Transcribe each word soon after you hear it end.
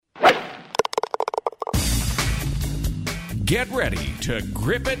Get ready to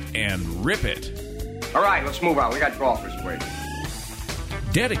grip it and rip it. All right, let's move on. We got golfers waiting.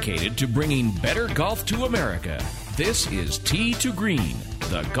 Dedicated to bringing better golf to America, this is Tee to Green,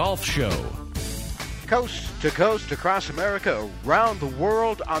 the golf show. Coast to coast, across America, around the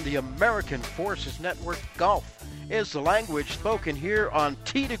world on the American Forces Network, golf is the language spoken here on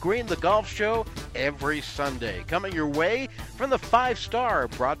Tee to Green, the golf show, every Sunday. Coming your way from the 5-star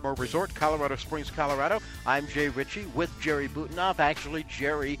Broadmoor Resort, Colorado Springs, Colorado. I'm Jay Ritchie with Jerry Butenoff. Actually,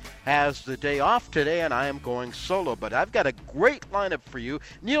 Jerry has the day off today, and I am going solo, but I've got a great lineup for you.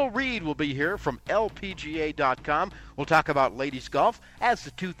 Neil Reed will be here from LPGA.com. We'll talk about ladies golf as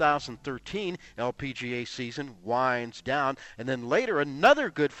the 2013 LPGA season winds down. And then later, another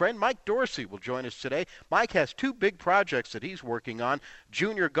good friend, Mike Dorsey, will join us today. Mike has two big projects that he's working on.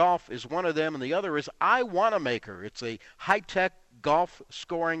 Junior Golf is one of them, and the other is iWannamaker. It's a high-tech golf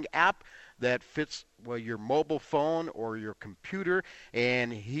scoring app that fits your mobile phone or your computer,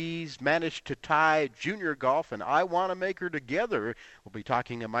 and he's managed to tie Junior Golf and iWannamaker together. We'll be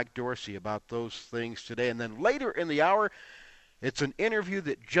talking to Mike Dorsey about those things today. And then later in the hour, it's an interview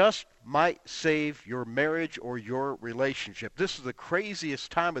that just might save your marriage or your relationship. This is the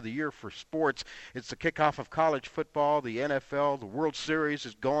craziest time of the year for sports. It's the kickoff of college football, the NFL, the World Series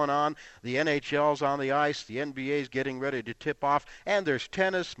is going on, the NHL's on the ice, the NBA's getting ready to tip off, and there's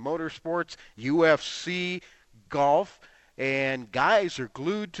tennis, motorsports, UFC, golf. And guys are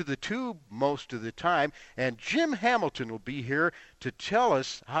glued to the tube most of the time. And Jim Hamilton will be here to tell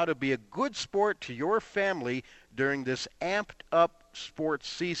us how to be a good sport to your family during this amped-up sports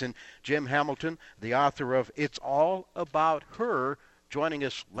season. Jim Hamilton, the author of It's All About Her, joining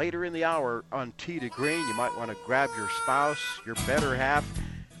us later in the hour on Tee to Green. You might want to grab your spouse, your better half,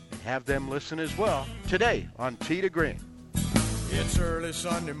 and have them listen as well today on Tee to Green. It's early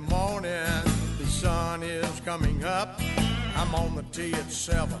Sunday morning, the sun is coming up. I'm on the tee at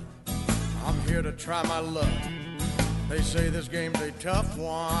 7, I'm here to try my luck. They say this game's a tough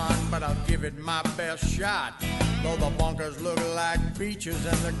one, but I'll give it my best shot. Though the bunkers look like beaches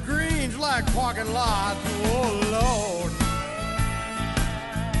and the greens like parking lots. Oh Lord,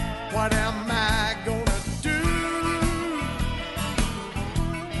 what am I gonna do?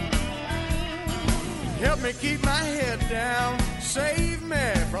 Help me keep my head down, save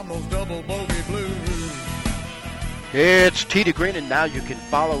me from those double bogey blues. It's Tee to Green, and now you can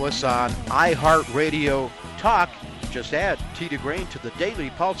follow us on iHeartRadio Talk. Just add Tee to Green to the Daily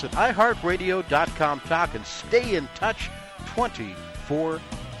Pulse at iHeartRadio.com Talk and stay in touch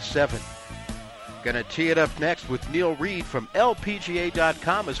 24/7. Going to tee it up next with Neil Reed from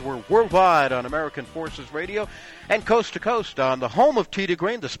LPGA.com as we're worldwide on American Forces Radio and coast to coast on the home of Tee to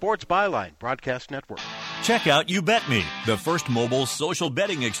Green, the Sports Byline Broadcast Network. Check out You Bet Me, the first mobile social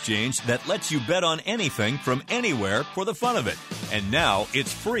betting exchange that lets you bet on anything from anywhere for the fun of it. And now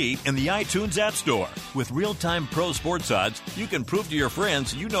it's free in the iTunes App Store. With real-time pro sports odds, you can prove to your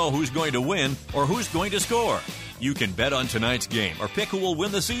friends you know who's going to win or who's going to score. You can bet on tonight's game or pick who will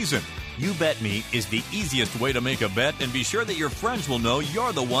win the season. You Bet Me is the easiest way to make a bet, and be sure that your friends will know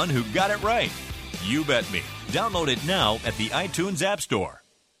you're the one who got it right. You Bet Me. Download it now at the iTunes App Store.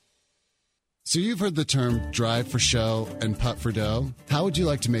 So you've heard the term drive for show and putt for dough. How would you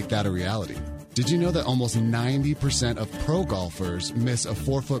like to make that a reality? Did you know that almost 90% of pro golfers miss a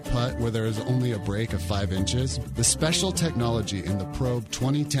 4-foot putt where there is only a break of 5 inches? The special technology in the Probe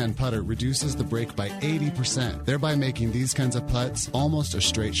 2010 putter reduces the break by 80%, thereby making these kinds of putts almost a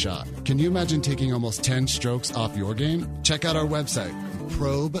straight shot. Can you imagine taking almost 10 strokes off your game? Check out our website,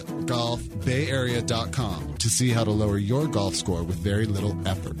 probegolfbayarea.com, to see how to lower your golf score with very little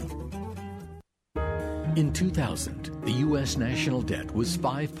effort. In 2000, the U.S. national debt was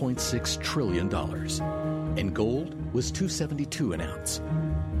 $5.6 trillion, and gold was $272 an ounce.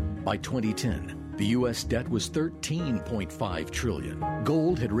 By 2010, the U.S. debt was $13.5 trillion.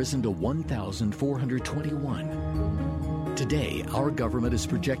 Gold had risen to $1,421. Today, our government is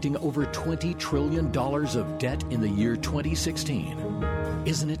projecting over $20 trillion of debt in the year 2016.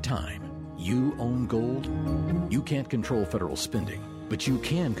 Isn't it time you own gold? You can't control federal spending, but you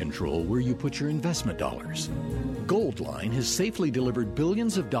can control where you put your investment dollars. Goldline has safely delivered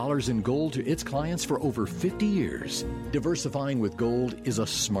billions of dollars in gold to its clients for over 50 years. Diversifying with gold is a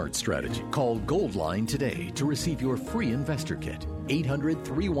smart strategy. Call Goldline today to receive your free investor kit.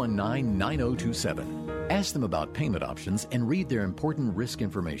 800-319-9027. Ask them about payment options and read their important risk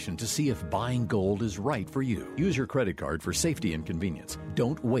information to see if buying gold is right for you. Use your credit card for safety and convenience.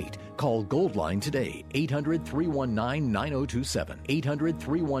 Don't wait. Call Goldline today. 800-319-9027.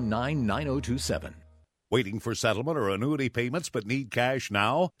 800-319-9027. Waiting for settlement or annuity payments but need cash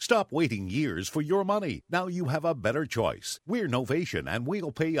now? Stop waiting years for your money. Now you have a better choice. We're Novation, and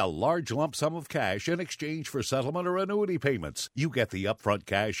we'll pay a large lump sum of cash in exchange for settlement or annuity payments. You get the upfront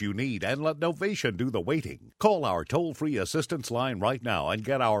cash you need and let Novation do the waiting. Call our toll-free assistance line right now and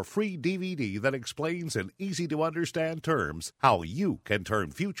get our free DVD that explains in easy-to-understand terms how you can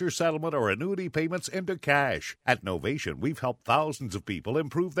turn future settlement or annuity payments into cash. At Novation, we've helped thousands of people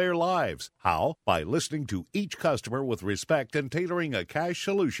improve their lives. How? By listening to each customer with respect and tailoring a cash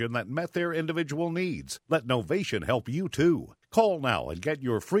solution that met their individual needs. Let Novation help you too. Call now and get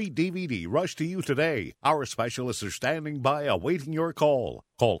your free DVD rushed to you today. Our specialists are standing by awaiting your call.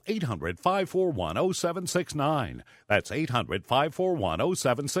 Call 800-541-0769. That's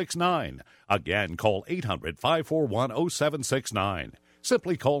 800-541-0769. Again, call 800-541-0769.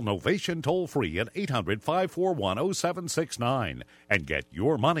 Simply call Novation toll-free at 800-541-0769 and get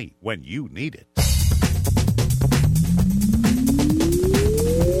your money when you need it.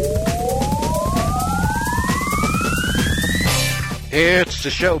 It's the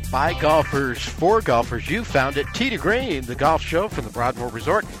show by golfers for golfers. You found it. Tee to Green, the golf show from the Broadmoor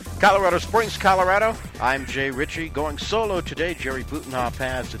Resort, Colorado Springs, Colorado. I'm Jay Ritchie, going solo today. Jerry Butenhoff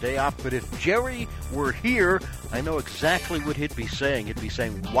has the day off, but if Jerry were here, I know exactly what he'd be saying. He'd be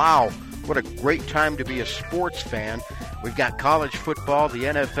saying, wow, what a great time to be a sports fan. We've got college football, the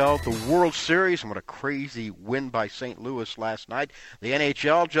NFL, the World Series, and what a crazy win by St. Louis last night. The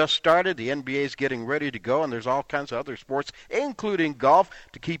NHL just started, the NBA's getting ready to go, and there's all kinds of other sports, including golf,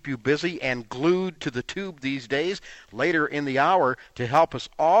 to keep you busy and glued to the tube these days. Later in the hour, to help us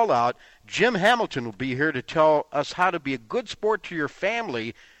all out, Jim Hamilton will be here to tell us how to be a good sport to your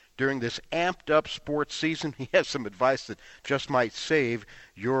family during this amped-up sports season. He has some advice that just might save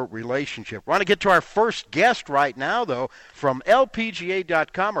your relationship. We want to get to our first guest right now, though. From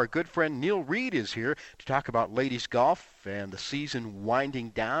LPGA.com, our good friend Neil Reed is here to talk about ladies golf and the season winding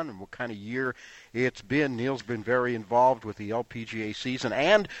down and what kind of year it's been. Neil's been very involved with the LPGA season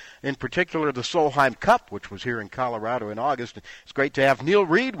and, in particular, the Solheim Cup, which was here in Colorado in August. It's great to have Neil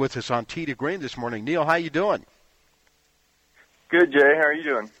Reed with us on Tee to Green this morning. Neil, how you doing? Good, Jay. How are you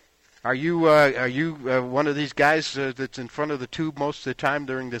doing? Are you one of these guys that's in front of the tube most of the time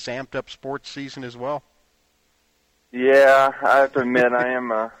during this amped-up sports season as well? Yeah, I have to admit I am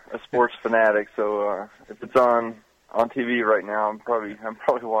a sports fanatic. So if it's on TV right now, I'm probably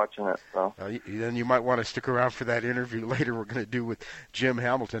watching it. So then you might want to stick around for that interview later we're going to do with Jim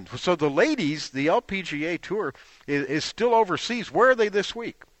Hamilton. So the ladies, the LPGA Tour is still overseas. Where are they this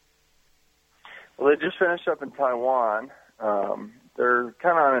week? Well, they just finished up in Taiwan. They're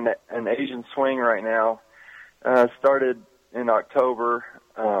kind of on an Asian swing right now. Started in October,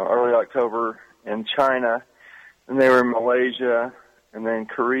 early October in China, and they were in Malaysia, and then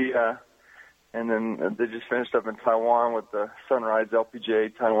Korea, and then they just finished up in Taiwan with the Sunrise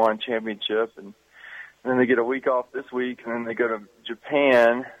LPGA Taiwan Championship, and then they get a week off this week, and then they go to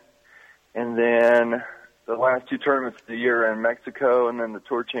Japan, and then the last two tournaments of the year are in Mexico, and then the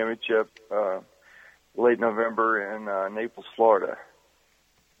Tour Championship late November in Naples, Florida.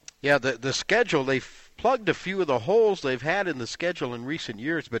 Yeah, the schedule, they've plugged a few of the holes they've had in the schedule in recent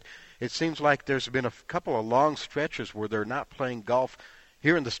years, but it seems like there's been a couple of long stretches where they're not playing golf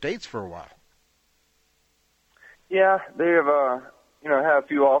here in the States for a while. Yeah, they have had a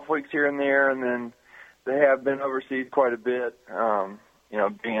few off weeks here and there, and then they have been overseas quite a bit. Being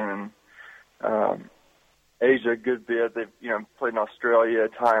in Asia a good bit. They've played in Australia,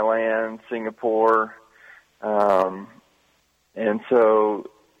 Thailand, Singapore, and so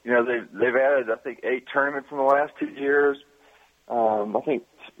they've added I think 8 tournaments in the last 2 years. I think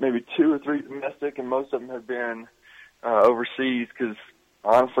maybe 2 or 3 domestic, and most of them have been overseas because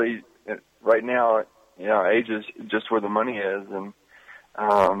honestly, right now, Asia's just where the money is, and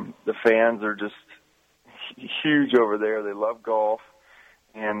the fans are just huge over there. They love golf,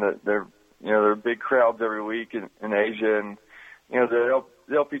 and they're big crowds every week in Asia, and the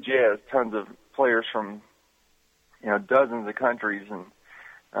LPGA has tons of players from dozens of countries, and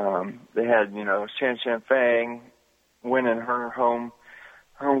they had Shan Fang winning her home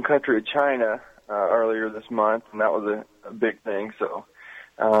country of China earlier this month, and that was a big thing. So,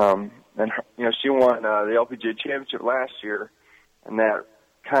 she won the LPGA Championship last year, and that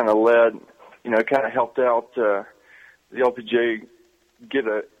kind of helped out the LPGA get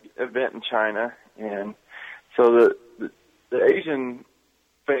a event in China, and so the Asian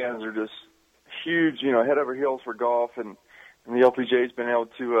fans are just huge, head over heels for golf, and the LPGA's been able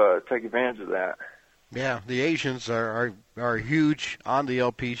to take advantage of that. Yeah, the Asians are huge on the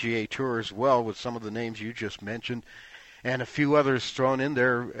LPGA Tour as well, with some of the names you just mentioned. and a few others thrown in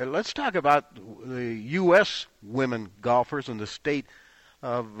there. Let's talk about the U.S. women golfers and the state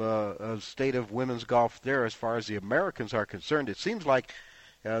of women's golf there as far as the Americans are concerned. It seems like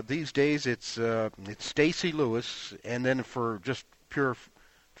these days it's Stacey Lewis, and then for just pure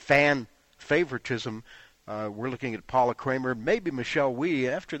fan favoritism, we're looking at Paula Kramer, maybe Michelle Wie.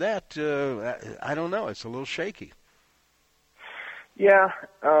 After that, I don't know. It's a little shaky. Yeah,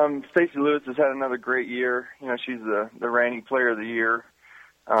 Stacey Lewis has had another great year. You know, she's the reigning Player of the Year.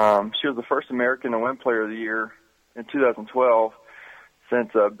 She was the first American to win Player of the Year in 2012 since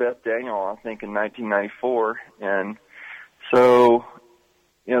Beth Daniel, I think, in 1994. And so,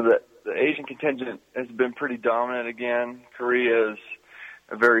 you know, the Asian contingent has been pretty dominant again. Korea is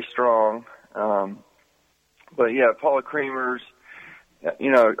very strong. But, yeah, Paula Kramer's,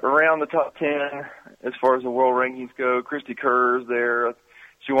 you know, around the top 10 as far as the world rankings go. Christy Kerr's there.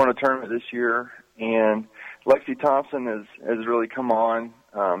 She won a tournament this year. And Lexi Thompson has really come on.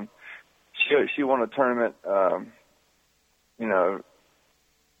 She won a tournament, you know,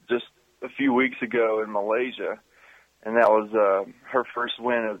 just a few weeks ago in Malaysia. And that was her first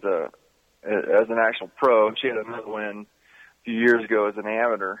win as an actual pro. She had another win a few years ago as an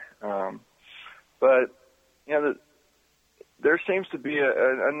amateur. But, you know, there seems to be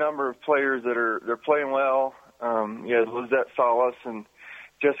a number of players they're playing well. Yeah, Lizette Salas and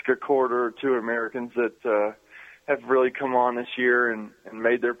Jessica Corder, two Americans that have really come on this year and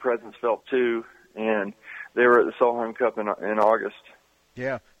made their presence felt too. And they were at the Solheim Cup in August.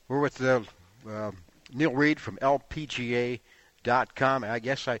 Yeah, we're with Neil Reed from LPGA.com. I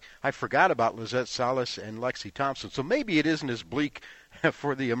guess I forgot about Lizette Salas and Lexi Thompson, so maybe it isn't as bleak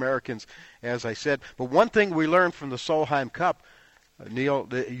for the Americans, as I said. But one thing we learned from the Solheim Cup, Neil,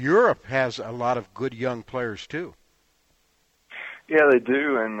 Europe has a lot of good young players too. Yeah, they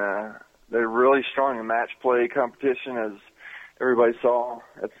do, and they're really strong in match play competition, as everybody saw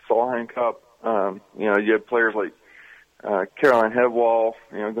at the Solheim Cup. You know, you had players like Caroline Hedwall,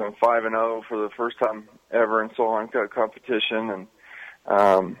 you know, going 5-0 for the first time ever in Solheim Cup competition, and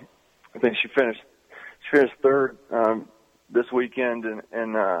I think she finished third this weekend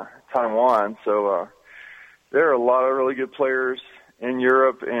in Taiwan. So there are a lot of really good players in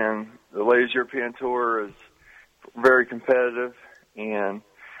Europe, and the Ladies European Tour is very competitive. And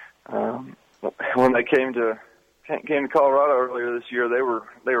when they came to Colorado earlier this year, they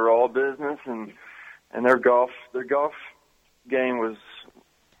were all business, and their golf game was,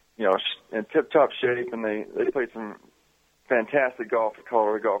 you know, in tip-top shape, and they played some fantastic golf at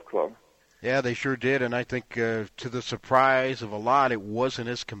Colorado Golf Club. Yeah, they sure did, and I think to the surprise of a lot, it wasn't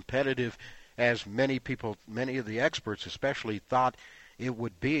as competitive as many of the experts especially thought it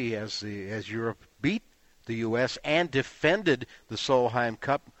would be, as Europe beat the U.S. and defended the Solheim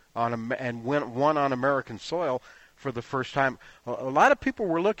Cup and won on American soil for the first time. A lot of people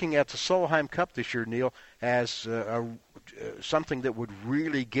were looking at the Solheim Cup this year, Neil, as something that would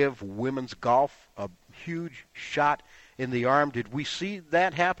really give women's golf a huge shot in the arm. Did we see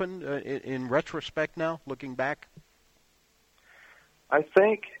that happen in retrospect now, looking back? I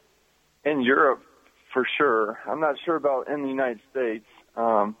think in Europe, for sure. I'm not sure about in the United States.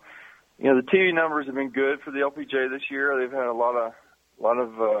 You know, the TV numbers have been good for the LPGA this year. They've had a lot of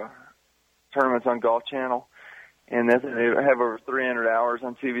tournaments on Golf Channel, and they have over 300 hours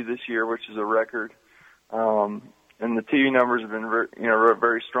on TV this year, which is a record. And the TV numbers have been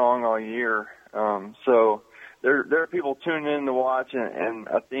very strong all year. So there are people tuning in to watch, and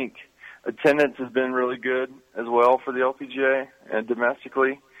I think attendance has been really good as well for the LPGA and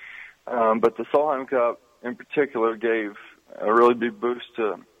domestically. But the Solheim Cup in particular gave a really big boost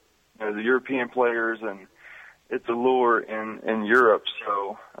to the European players and its allure in Europe.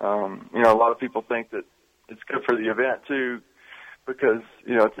 So, you know, a lot of people think that it's good for the event too, because,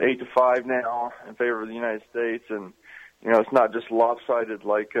 you know, it's 8-5 now in favor of the United States, and, you know, it's not just lopsided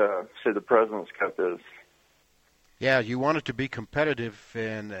like, say, the President's Cup is. Yeah, you want it to be competitive,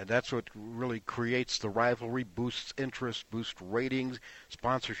 and that's what really creates the rivalry, boosts interest, boosts ratings,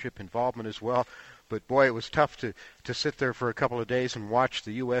 sponsorship involvement as well. But, boy, it was tough to sit there for a couple of days and watch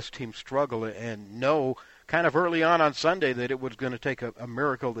the U.S. team struggle and know kind of early on Sunday that it was going to take a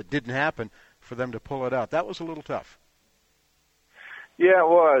miracle that didn't happen for them to pull it out. That was a little tough. Yeah, it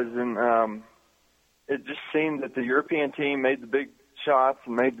was, and it just seemed that the European team made the big shots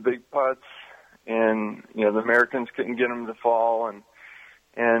and made the big putts, and, you know, the Americans couldn't get them to fall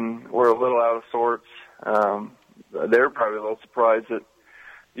and were a little out of sorts. They were probably a little surprised that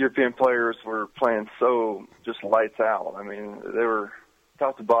European players were playing so just lights out. I mean, they were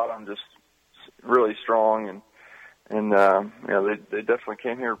top to bottom just really strong, and you know, they definitely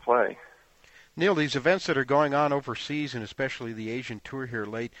came here to play. Neil, these events that are going on overseas, and especially the Asian Tour here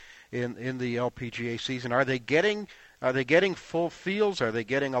late in the LPGA season, are they getting full fields? Are they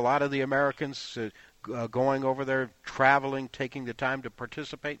getting a lot of the Americans going over there, traveling, taking the time to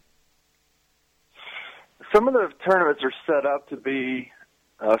participate? Some of the tournaments are set up to be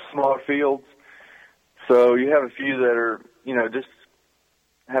smaller fields, so you have a few that are, just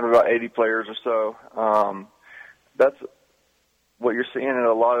have about 80 players or so. That's what you're seeing in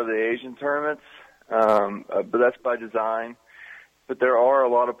a lot of the Asian tournaments, but that's by design. But there are a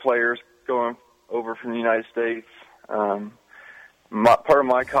lot of players going over from the United States. Part of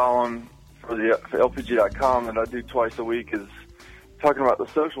my column for LPG.com that I do twice a week is talking about the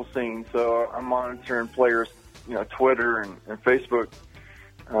social scene. So I'm monitoring players, Twitter and Facebook,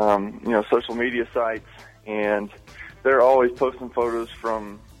 social media sites, and they're always posting photos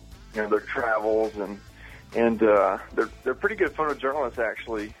from, their travels, and they're pretty good photojournalists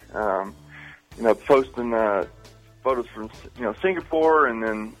actually. Posting photos from Singapore and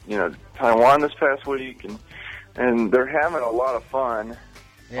then Taiwan this past week, and they're having a lot of fun.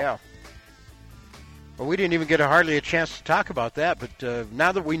 Yeah. Well, we didn't even get hardly a chance to talk about that, but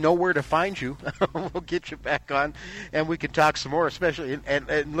now that we know where to find you, we'll get you back on, and we can talk some more, especially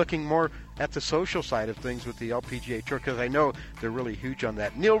and looking more at the social side of things with the LPGA Tour, because I know they're really huge on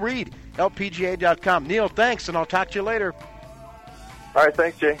that. Neil Reed, LPGA.com. Neil, thanks, and I'll talk to you later. All right,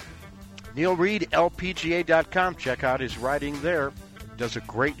 thanks, Jay. Neil Reed, LPGA.com. Check out his writing there. Does a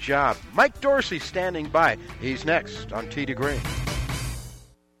great job. Mike Dorsey standing by. He's next on Tee to Green.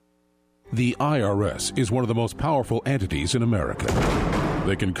 The IRS is one of the most powerful entities in America.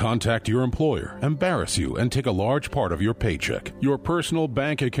 They can contact your employer, embarrass you, and take a large part of your paycheck. Your personal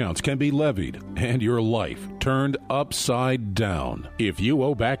bank accounts can be levied, and your life turned upside down. If you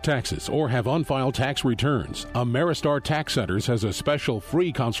owe back taxes or have unfiled tax returns, Ameristar Tax Centers has a special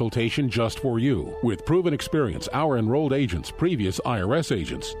free consultation just for you. With proven experience, our enrolled agents, previous IRS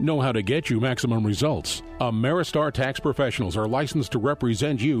agents, know how to get you maximum results. Ameristar tax professionals are licensed to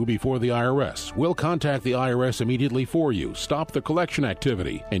represent you before the IRS. We'll contact the IRS immediately for you, stop the collection activity,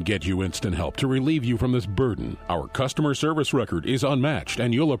 and get you instant help to relieve you from this burden. Our customer service record is unmatched,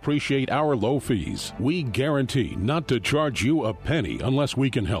 and you'll appreciate our low fees. We guarantee not to charge you a penny unless we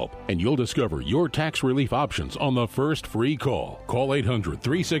can help, and you'll discover your tax relief options on the first free call. Call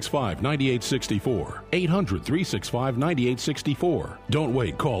 800-365-9864. 800-365-9864. Don't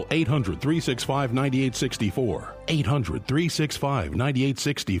wait. Call 800-365-9864.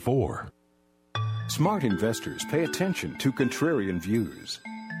 800-365-9864. Smart investors pay attention to contrarian views.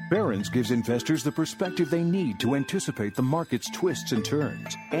 Barron's gives investors the perspective they need to anticipate the market's twists and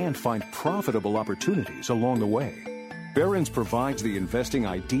turns and find profitable opportunities along the way. Barron's provides the investing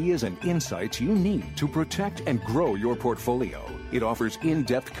ideas and insights you need to protect and grow your portfolio. It offers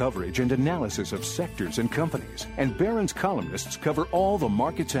in-depth coverage and analysis of sectors and companies, and Barron's columnists cover all the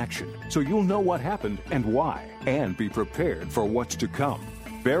market's action, so you'll know what happened and why, and be prepared for what's to come.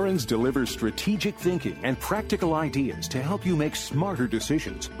 Barron's delivers strategic thinking and practical ideas to help you make smarter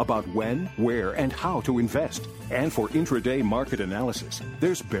decisions about when, where, and how to invest. And for intraday market analysis,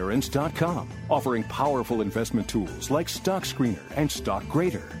 there's Barron's.com, offering powerful investment tools like Stock Screener and Stock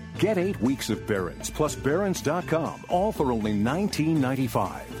Grader. Get 8 weeks of Barron's plus Barron's.com, all for only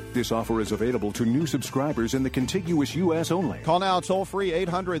 $19.95. This offer is available to new subscribers in the contiguous U.S. only. Call now toll-free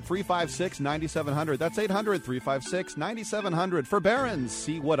 800-356-9700. That's 800-356-9700 for Barron's.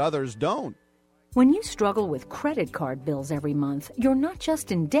 See what others don't. When you struggle with credit card bills every month, you're not just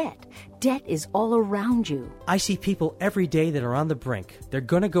in debt. Debt is all around you. I see people every day that are on the brink. They're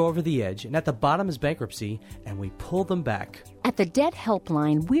going to go over the edge, and at the bottom is bankruptcy, and we pull them back. At the Debt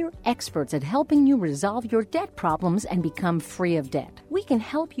Helpline, we're experts at helping you resolve your debt problems and become free of debt. We can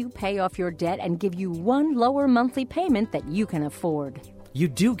help you pay off your debt and give you one lower monthly payment that you can afford. You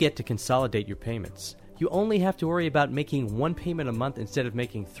do get to consolidate your payments. You only have to worry about making one payment a month instead of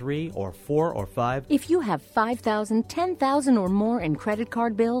making 3 or 4 or 5. If you have $5,000, $10,000 or more in credit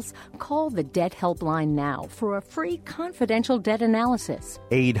card bills, call the Debt Helpline now for a free confidential debt analysis.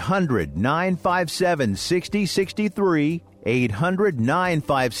 800-957-6063.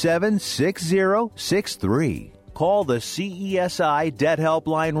 800-957-6063. Call the CESI Debt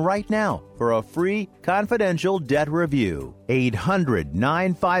Helpline right now for a free confidential debt review.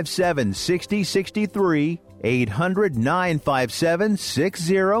 800-957-6063.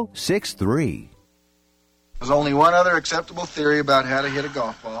 800-957-6063. There's only one other acceptable theory about how to hit a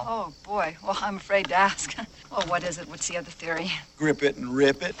golf ball. Oh, boy. Well, I'm afraid to ask. Well, what is it? What's the other theory? Grip it and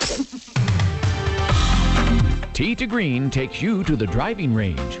rip it. Tee to Green takes you to the driving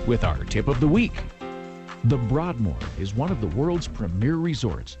range with our tip of the week. The Broadmoor is one of the world's premier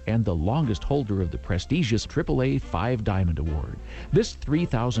resorts and the longest holder of the prestigious AAA 5 Diamond Award. This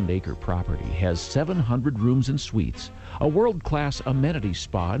 3,000-acre property has 700 rooms and suites, a world-class amenity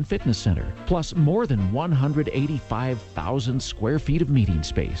spa and fitness center, plus more than 185,000 square feet of meeting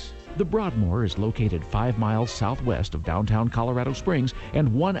space. The Broadmoor is located 5 miles southwest of downtown Colorado Springs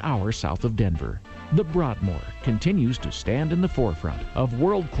and 1 hour south of Denver. The Broadmoor continues to stand in the forefront of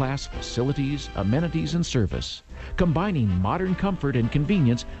world-class facilities, amenities, and service, combining modern comfort and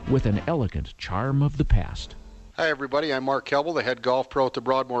convenience with an elegant charm of the past. Hi, everybody. I'm Mark Kelble, the head golf pro at the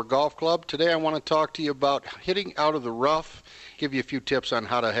Broadmoor Golf Club. Today I want to talk to you about hitting out of the rough, give you a few tips on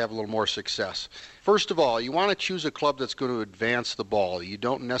how to have a little more success. First of all, you want to choose a club that's going to advance the ball. You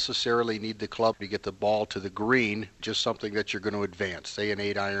don't necessarily need the club to get the ball to the green, just something that you're going to advance, say an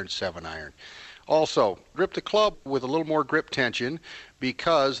 8-iron, 7-iron. Also, grip the club with a little more grip tension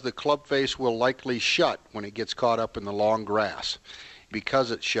because the club face will likely shut when it gets caught up in the long grass.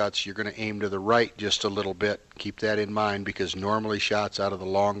 Because it shuts, you're going to aim to the right just a little bit. Keep that in mind because normally shots out of the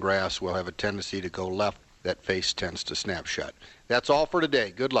long grass will have a tendency to go left. That face tends to snap shut. That's all for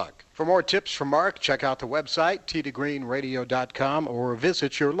today. Good luck. For more tips from Mark, check out the website, tdegreenradio.com, or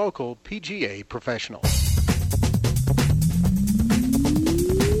visit your local PGA professional.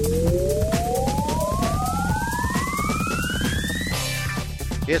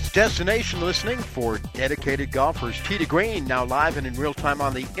 It's destination listening for dedicated golfers. Tee to Green, now live and in real time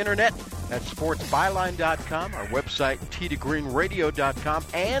on the internet at sportsbyline.com, our website, tdegreenradio.com,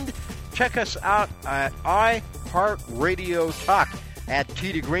 and check us out at iHeartRadio Talk. Add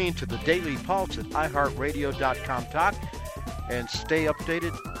Tee to Green to the Daily Pulse at iHeartRadio.com Talk, and stay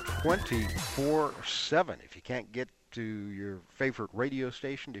updated 24/7. If you can't get to your favorite radio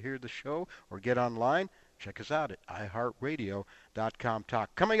station to hear the show or get online, check us out at iHeartRadio.com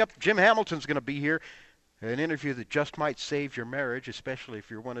Talk. Coming up, Jim Hamilton's going to be here. An interview that just might save your marriage, especially if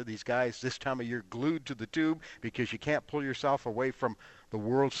you're one of these guys this time of year glued to the tube because you can't pull yourself away from the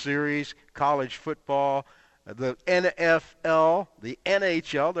World Series, college football, the NFL, the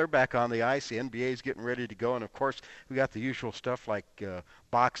NHL. They're back on the ice. The NBA's getting ready to go. And, of course, we got the usual stuff like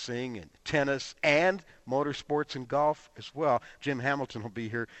boxing and tennis and motorsports and golf as well. Jim Hamilton will be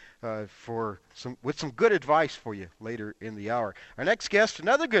here with some good advice for you later in the hour. Our next guest,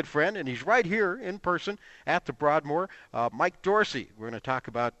 another good friend, and he's right here in person at the Broadmoor, Mike Dorsey. We're going to talk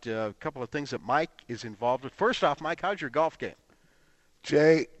about a couple of things that Mike is involved with. First off, Mike, how's your golf game?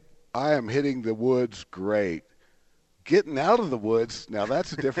 Jay, I am hitting the woods great. Getting out of the woods, now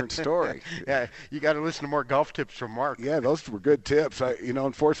that's a different story. Yeah, you got to listen to more golf tips from Mark. Yeah, those were good tips.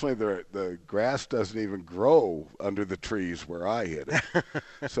 Unfortunately, the grass doesn't even grow under the trees where I hit it.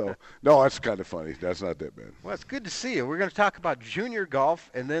 So, no, that's kind of funny. That's not that bad. Well, it's good to see you. We're going to talk about junior golf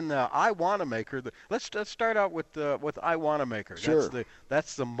and then iWanamaker. Let's start out with iWanamaker. Sure.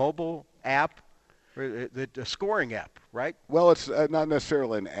 That's the mobile app. The scoring app, right? Well, it's not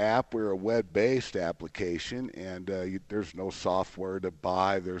necessarily an app. We're a web-based application, and there's no software to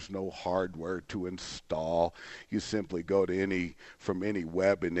buy. There's no hardware to install. You simply go to from any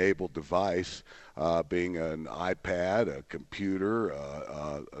web-enabled device, being an iPad, a computer,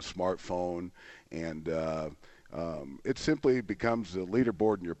 a smartphone, and it simply becomes a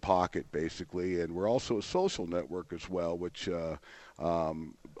leaderboard in your pocket, basically. And we're also a social network as well, which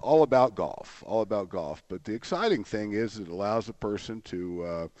all about golf. But the exciting thing is it allows a person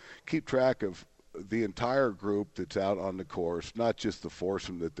to keep track of the entire group that's out on the course, not just the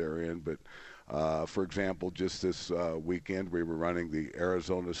foursome that they're in, but for example, just this weekend we were running the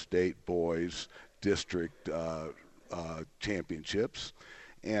Arizona State Boys District Championships.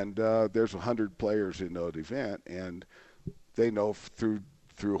 And there's 100 players in that event, and they know through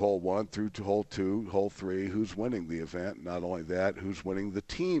hole 1 through to hole 2, hole 3, who's winning the event. Not only that, who's winning the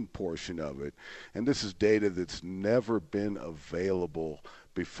team portion of it. And this is data that's never been available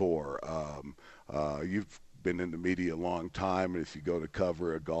before. You've been in the media a long time, and if you go to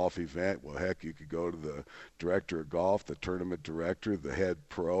cover a golf event, well, heck, you could go to the director of golf, the tournament director, the head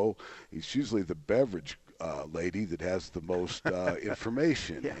pro. It's usually the beverage lady that has the most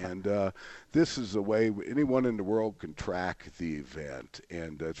information. Yeah. And this is a way anyone in the world can track the event.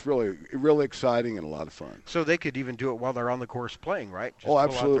 And it's really, really exciting and a lot of fun. So they could even do it while they're on the course playing, right? Just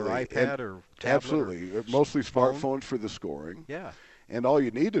absolutely. Pull out their iPad or tablet. Absolutely. Mostly smartphones for the scoring. Yeah. and all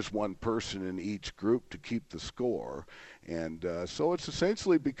you need is one person in each group to keep the score. And so it's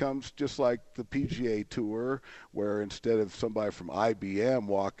essentially becomes just like the PGA Tour, where instead of somebody from IBM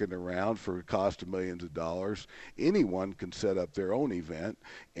walking around for a cost of millions of dollars, anyone can set up their own event,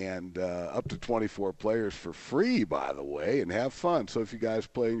 and up to 24 players for free, by the way, and have fun. So if you guys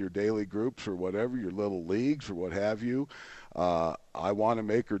play in your daily groups or whatever, your little leagues or what have you,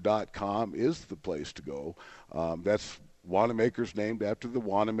 iWanamaker.com is the place to go. That's Wanamaker's named after the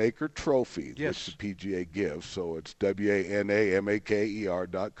Wanamaker Trophy, which the PGA gives. So it's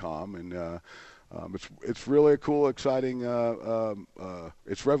WANAMAKER.com, and it's really a cool, exciting.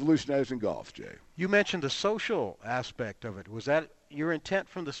 It's revolutionizing golf, Jay. You mentioned the social aspect of it. Was that your intent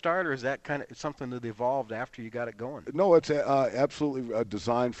from the start, or is that kind of something that evolved after you got it going? No, it's absolutely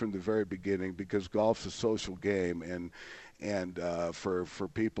designed from the very beginning, because golf's a social game, and for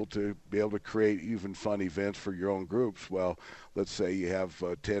people to be able to create even fun events for your own groups. Well, let's say you have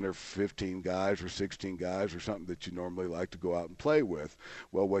 10 or 15 guys or 16 guys or something that you normally like to go out and play with.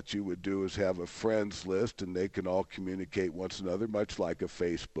 Well, what you would do is have a friends list, and they can all communicate once another, much like a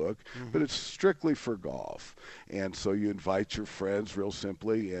Facebook, but it's strictly for golf. And so you invite your friends real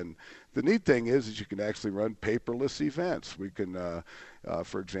simply, and the neat thing is you can actually run paperless events. We can,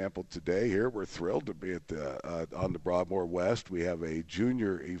 for example, today here we're thrilled to be at on the Broadmoor West. We have a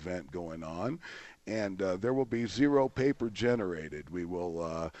junior event going on, and there will be zero paper generated. We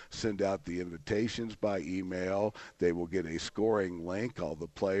will send out the invitations by email. They will get a scoring link, all the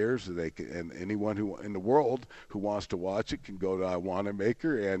players, and anyone who in the world who wants to watch it can go to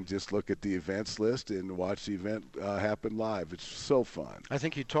iWanamaker and just look at the events list and watch the event happen live. It's so fun. I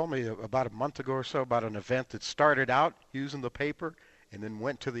think you told me about a month ago or so about an event that started out using the paper and then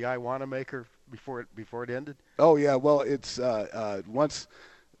went to the iWanamaker before it ended. Oh yeah, well it's once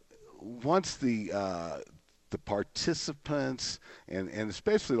the participants and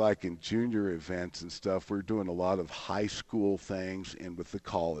especially like in junior events and stuff, we're doing a lot of high school things and with the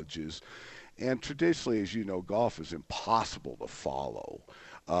colleges. And traditionally, as you know, golf is impossible to follow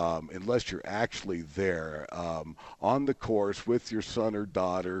unless you're actually there on the course with your son or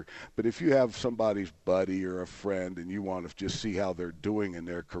daughter. But if you have somebody's buddy or a friend and you want to just see how they're doing in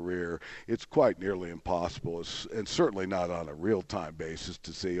their career, it's quite nearly impossible, and certainly not on a real-time basis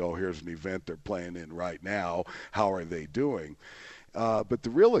to see, oh, here's an event they're playing in right now. How are they doing? But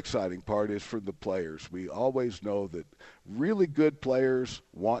the real exciting part is for the players. We always know that really good players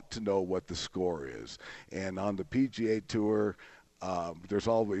want to know what the score is. And on the PGA Tour, there's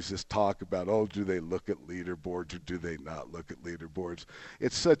always this talk about, oh, do they look at leaderboards or do they not look at leaderboards?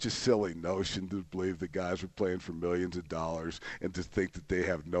 It's such a silly notion to believe that guys are playing for millions of dollars and to think that they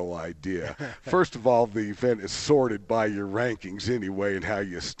have no idea. First of all, the event is sorted by your rankings anyway and how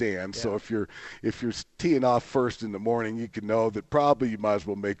you stand. Yeah. So if you're teeing off first in the morning, you can know that probably you might as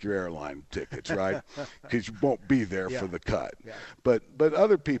well make your airline tickets, right? Because you won't be there for the cut. Yeah. But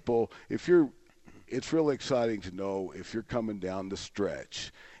other people, it's really exciting to know if you're coming down the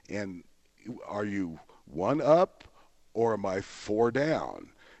stretch, and are you 1 up or am I 4 down?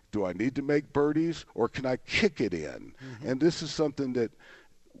 Do I need to make birdies or can I kick it in? And this is something that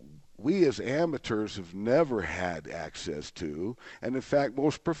we as amateurs have never had access to, and in fact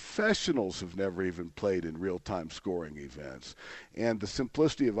most professionals have never even played in real-time scoring events. And the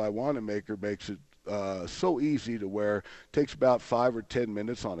simplicity of iWanamaker makes it so easy to where it takes about 5 or 10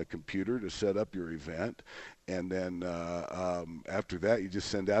 minutes on a computer to set up your event, and then after that you just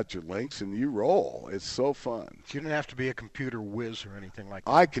send out your links and you roll. It's so fun. So you don't have to be a computer whiz or anything like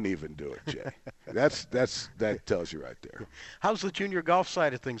that. I can even do it, Jay. That tells you right there. How's the junior golf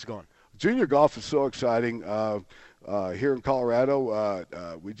side of things going? Junior golf is so exciting. Here in Colorado,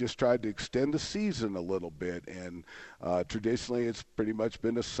 we just tried to extend the season a little bit, and traditionally it's pretty much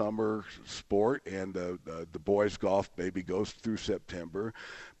been a summer sport, and the boys' golf maybe goes through September.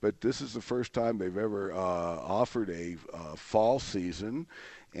 But this is the first time they've ever offered a fall season.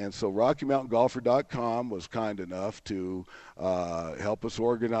 And so RockyMountainGolfer.com was kind enough to help us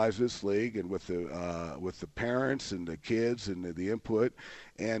organize this league, and with the parents and the kids and the input.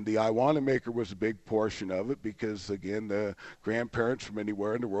 And the iWanamaker was a big portion of it because, again, the grandparents from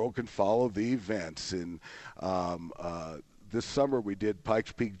anywhere in the world can follow the events. And this summer we did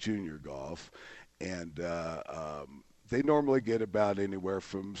Pikes Peak Junior Golf, and they normally get about anywhere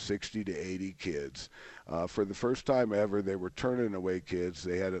from 60 to 80 kids. For the first time ever, they were turning away kids.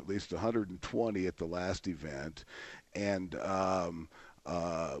 They had at least 120 at the last event. And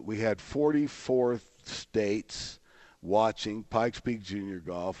we had 44 states watching Pikes Peak Junior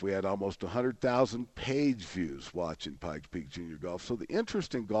Golf. We had almost 100,000 page views watching Pikes Peak Junior Golf. So the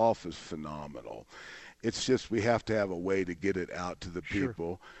interest in golf is phenomenal. It's just we have to have a way to get it out to the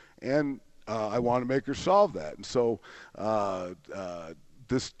people. And I want to make her solve that. And so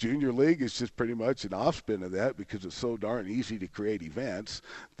this junior league is just pretty much an offspin of that because it's so darn easy to create events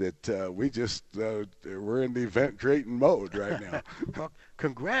that we're in the event creating mode right now. Well,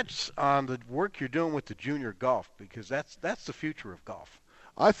 congrats on the work you're doing with the junior golf, because that's the future of golf.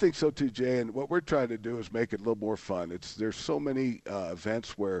 I think so too, Jay. And what we're trying to do is make it a little more fun. There's so many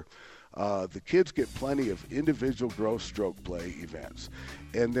events where the kids get plenty of individual growth stroke play events.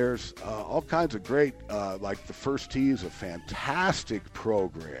 And there's all kinds of great, like the First Tee is a fantastic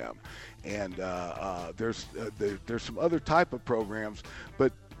program. And there's some other type of programs,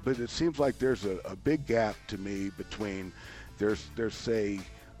 but it seems like there's a big gap to me between there's say,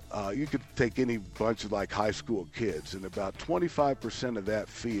 you could take any bunch of like high school kids, and about 25% of that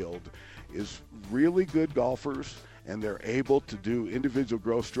field is really good golfers, and they're able to do individual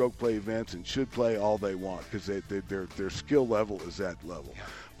growth stroke play events and should play all they want because their skill level is that level. Yeah.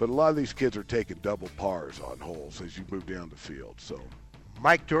 But a lot of these kids are taking double pars on holes as you move down the field. So,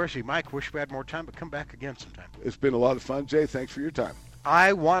 Mike Dorsey. Mike, wish we had more time, but come back again sometime. It's been a lot of fun, Jay. Thanks for your time.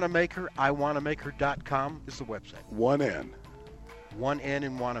 iWannaMaker.com is the website. One N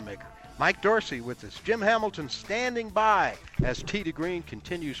in Wanamaker. Mike Dorsey with us. Jim Hamilton standing by as Tee to Green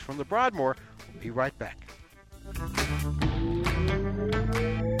continues from the Broadmoor. We'll be right back.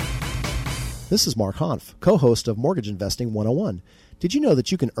 This is Mark Hanf, co-host of Mortgage Investing 101. Did you know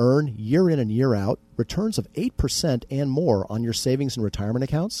that you can earn year in and year out returns of 8% and more on your savings and retirement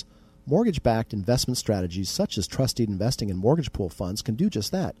accounts? Mortgage-backed investment strategies such as trust-deed investing and mortgage pool funds can do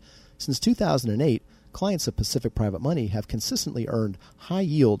just that. Since 2008, clients of Pacific Private Money have consistently earned high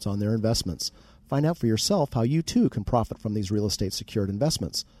yields on their investments. Find out for yourself how you too can profit from these real estate secured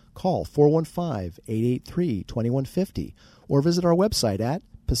investments. Call 415-883-2150 or visit our website at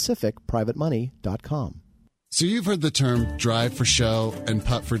pacificprivatemoney.com. So you've heard the term drive for show and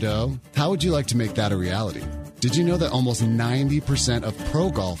putt for dough. How would you like to make that a reality? Did you know that almost 90% of pro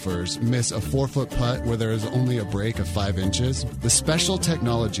golfers miss a 4-foot putt where there is only a break of 5 inches? The special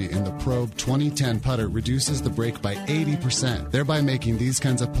technology in the Probe 2010 putter reduces the break by 80%, thereby making these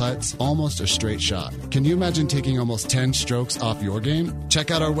kinds of putts almost a straight shot. Can you imagine taking almost 10 strokes off your game?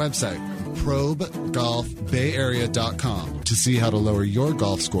 Check out our website, probegolfbayarea.com, to see how to lower your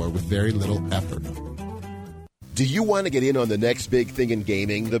golf score with very little effort. Do you want to get in on the next big thing in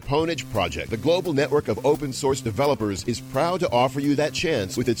gaming? The Ponage Project, the global network of open source developers, is proud to offer you that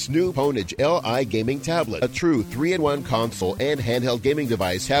chance with its new Ponage Li gaming tablet, a true 3-in-1 console and handheld gaming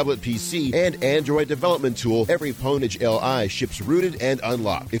device, tablet PC, and Android development tool. Every Ponage Li ships rooted and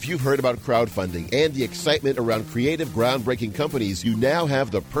unlocked. If you've heard about crowdfunding and the excitement around creative, groundbreaking companies, you now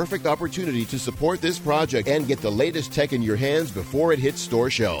have the perfect opportunity to support this project and get the latest tech in your hands before it hits store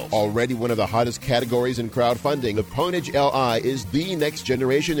shelves. Already one of the hottest categories in crowdfunding, the Ponage Li is the next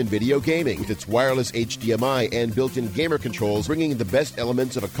generation in video gaming, with its wireless HDMI and built-in gamer controls, bringing the best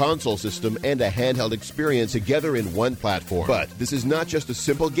elements of a console system and a handheld experience together in one platform. But this is not just a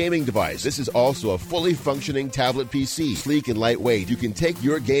simple gaming device. This is also a fully functioning tablet PC, sleek and lightweight. You can take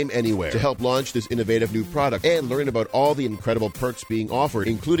your game anywhere. To help launch this innovative new product and learn about all the incredible perks being offered,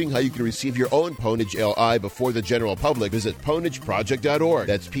 including how you can receive your own Ponage Li before the general public, visit PonageProject.org.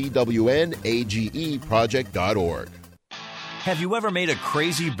 That's PWNAGE project.org. Have you ever made a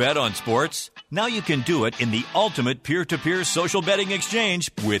crazy bet on sports? Now you can do it in the ultimate peer-to-peer social betting exchange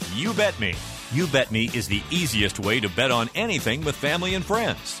with YouBetMe. YouBetMe is the easiest way to bet on anything with family and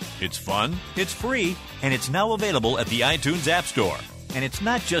friends. It's fun, it's free, and it's now available at the iTunes App Store. And it's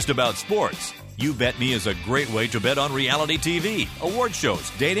not just about sports. YouBetMe is a great way to bet on reality TV, award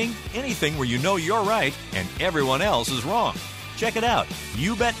shows, dating, anything where you know you're right and everyone else is wrong. Check it out.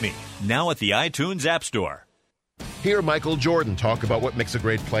 YouBetMe, now at the iTunes App Store. Hear Michael Jordan talk about what makes a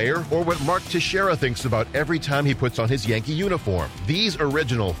great player, or what Mark Teixeira thinks about every time he puts on his Yankee uniform. These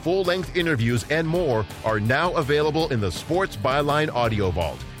original full-length interviews and more are now available in the Sports Byline Audio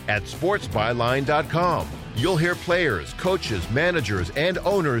Vault at sportsbyline.com. You'll hear players, coaches, managers, and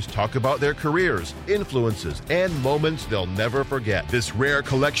owners talk about their careers, influences, and moments they'll never forget. This rare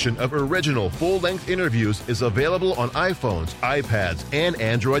collection of original full-length interviews is available on iPhones, iPads, and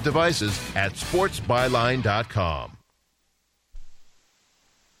Android devices at sportsbyline.com.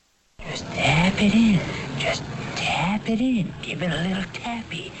 Just tap it in. Just tap it in. Give it a little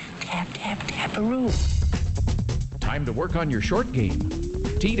tappy. Tap, tap, tap-a-roo. Time to work on your short game.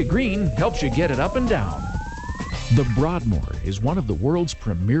 Tee to Green helps you get it up and down. The Broadmoor is one of the world's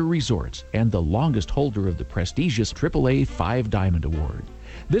premier resorts and the longest holder of the prestigious AAA 5 Diamond Award.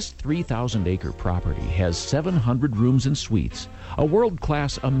 This 3,000-acre property has 700 rooms and suites, a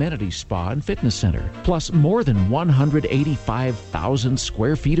world-class amenity spa and fitness center, plus more than 185,000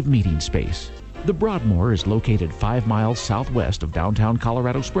 square feet of meeting space. The Broadmoor is located 5 miles southwest of downtown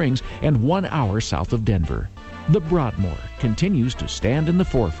Colorado Springs and 1 hour south of Denver. The Broadmoor continues to stand in the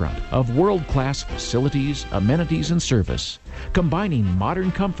forefront of world-class facilities, amenities, and service, combining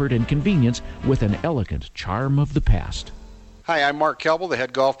modern comfort and convenience with an elegant charm of the past. Hi, I'm Mark Kelble, the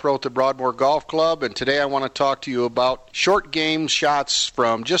head golf pro at the Broadmoor Golf Club, and today I want to talk to you about short game shots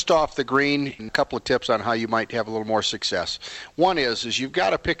from just off the green and a couple of tips on how you might have a little more success. One is you've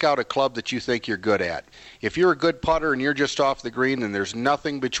got to pick out a club that you think you're good at. If you're a good putter and you're just off the green and there's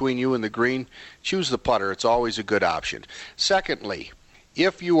nothing between you and the green, choose the putter. It's always a good option. Secondly,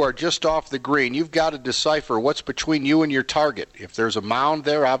 if you are just off the green, you've got to decipher what's between you and your target. If there's a mound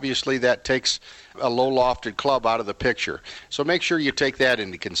there, obviously that takes a low-lofted club out of the picture. So make sure you take that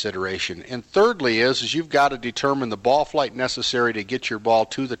into consideration. And thirdly is you've got to determine the ball flight necessary to get your ball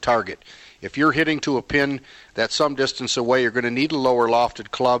to the target. If you're hitting to a pin that's some distance away, you're going to need a lower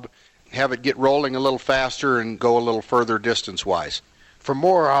lofted club, have it get rolling a little faster and go a little further distance-wise. For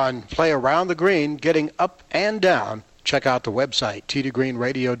more on play around the green, getting up and down, check out the website,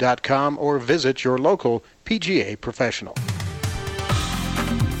 tdgreenradio.com, or visit your local PGA professional.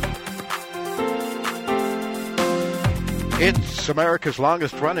 It's America's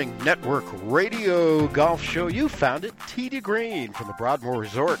longest-running network radio golf show. You found it, Tee to Green, from the Broadmoor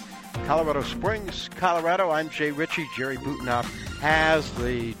Resort, Colorado Springs, Colorado. I'm Jay Ritchie. Jerry Butenoff has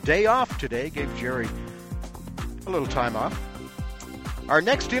the day off today. Gave Jerry a little time off. Our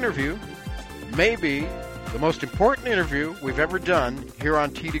next interview may be the most important interview we've ever done here on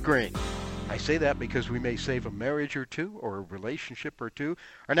Tee to Green. I say that because we may save a marriage or two or a relationship or two.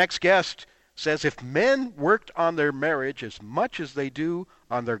 Our next guest says if men worked on their marriage as much as they do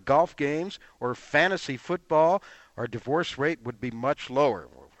on their golf games or fantasy football, our divorce rate would be much lower.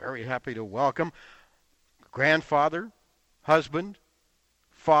 We're very happy to welcome grandfather, husband,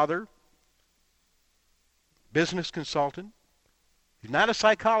 father, business consultant. He's not a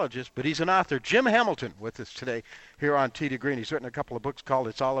psychologist, but he's an author. Jim Hamilton with us today here on Tee to Green. He's written a couple of books called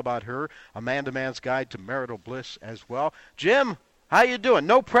It's All About Her, A Man-to-Man's Guide to Marital Bliss as well. Jim, how you doing?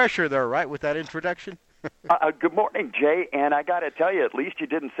 No pressure there, right, with that introduction? Good morning, Jay. And I got to tell you, at least you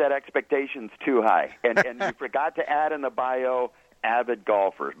didn't set expectations too high. And you forgot to add in the bio avid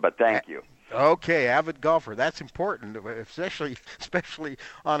golfer, but thank you. Okay, avid golfer. That's important, especially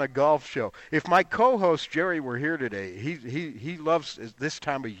on a golf show. If my co-host Jerry were here today, he loves this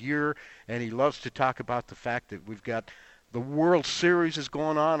time of year, and he loves to talk about the fact that we've got the World Series is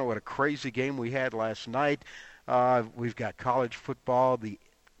going on. What a crazy game we had last night. We've got college football, the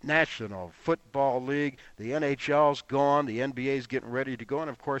National Football League, the NHL's gone, the NBA's getting ready to go, and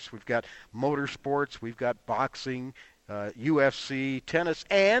of course we've got motorsports, we've got boxing, UFC, tennis,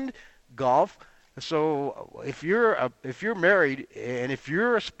 and golf. So if you're married and if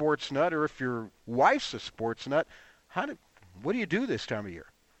you're a sports nut or if your wife's a sports nut, what do you do this time of year?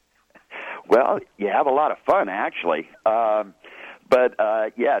 Well, you have a lot of fun, actually. But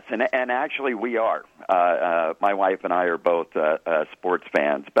yes, and actually we are. My wife and I are both sports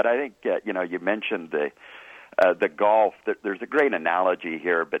fans. But I think you mentioned the golf. There's a great analogy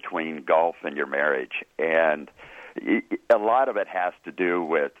here between golf and your marriage, and a lot of it has to do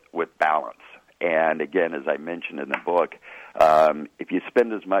with balance. And again, as I mentioned in the book, if you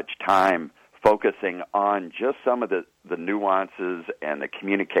spend as much time focusing on just some of the nuances and the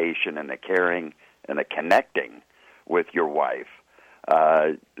communication and the caring and the connecting with your wife,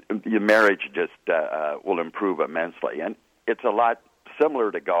 your marriage just will improve immensely. And it's a lot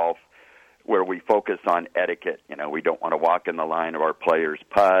similar to golf, where we focus on etiquette. We don't want to walk in the line of our player's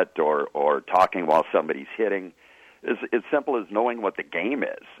putt or talking while somebody's hitting. It's as simple as knowing what the game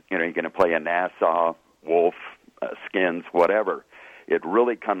is. You're going to play a Nassau, Wolf, Skins, whatever. It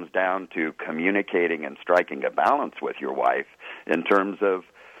really comes down to communicating and striking a balance with your wife in terms of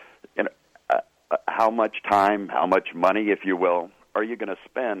how much time, how much money, if you will, are you going to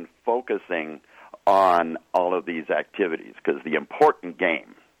spend focusing on all of these activities? Because the important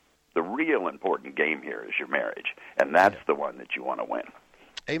game, the real important game here is your marriage, and that's the one that you want to win.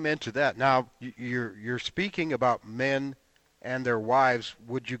 Amen to that. Now, you're speaking about men and their wives.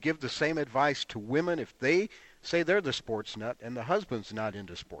 Would you give the same advice to women if they say they're the sports nut and the husband's not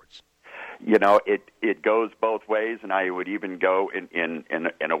into sports? It goes both ways, and I would even go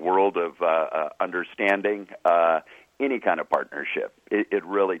in a world of understanding any kind of partnership. It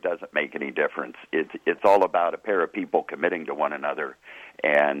really doesn't make any difference. It's all about a pair of people committing to one another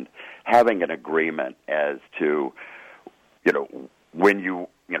and having an agreement as to when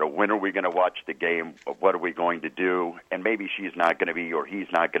are we going to watch the game? What are we going to do? And maybe she's not going to be, or he's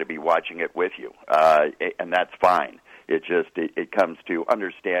not going to be watching it with you, and that's fine. It comes to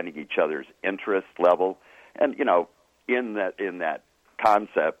understanding each other's interest level, and in that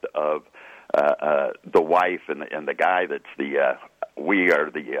concept of the wife and the guy that's we are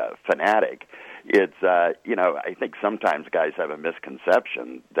the fanatic. It's I think sometimes guys have a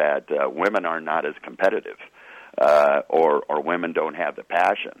misconception that women are not as competitive. Or women don't have the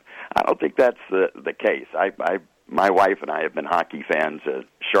passion. I don't think that's the case. My wife and I have been hockey fans,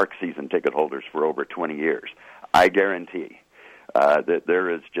 Shark season ticket holders for over 20 years. I guarantee that there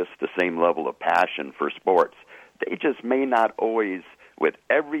is just the same level of passion for sports. They just may not always, with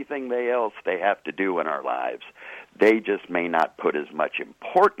everything else they have to do in our lives, they just may not put as much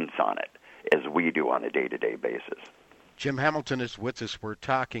importance on it as we do on a day-to-day basis. Jim Hamilton is with us. We're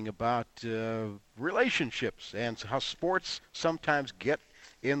talking about relationships and how sports sometimes get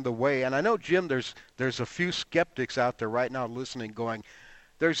in the way. And I know, Jim, there's a few skeptics out there right now listening going,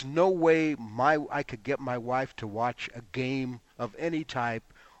 there's no way I could get my wife to watch a game of any type,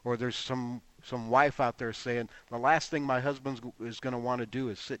 or there's some wife out there saying, the last thing my husband is going to want to do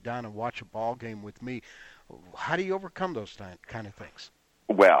is sit down and watch a ball game with me. How do you overcome those kind of things?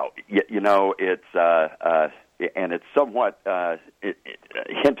 Well, it's... and it's somewhat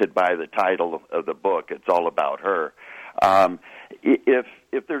hinted by the title of the book. It's all about her.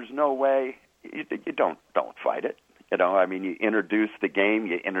 If there's no way, you don't fight it. You introduce the game,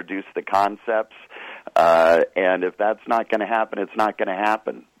 you introduce the concepts, and if that's not going to happen, it's not going to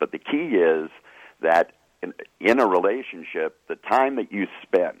happen. But the key is that in a relationship, the time that you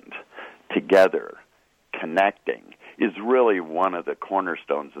spend together connecting is really one of the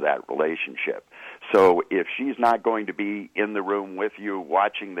cornerstones of that relationship. So if she's not going to be in the room with you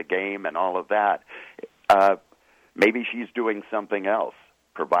watching the game and all of that, maybe she's doing something else.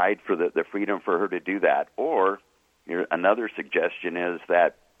 Provide for the freedom for her to do that. Or another suggestion is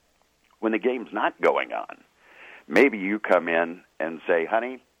that when the game's not going on, maybe you come in and say,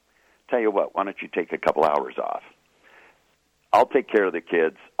 honey, tell you what, why don't you take a couple hours off? I'll take care of the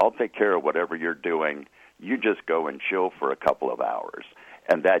kids. I'll take care of whatever you're doing. You just go and chill for a couple of hours.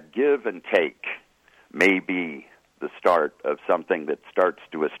 And that give and take may be the start of something that starts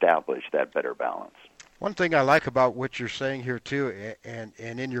to establish that better balance. One thing I like about what you're saying here, too, and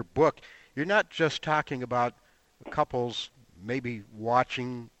in your book, you're not just talking about couples maybe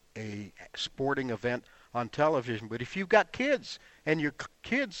watching a sporting event on television, but if you've got kids and your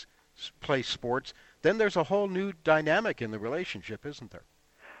kids play sports, then there's a whole new dynamic in the relationship, isn't there?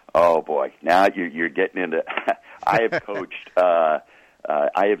 Oh, boy. Now you're getting into... I have coached...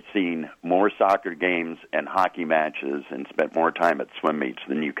 I have seen more soccer games and hockey matches and spent more time at swim meets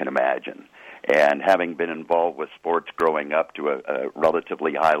than you can imagine. And having been involved with sports growing up to a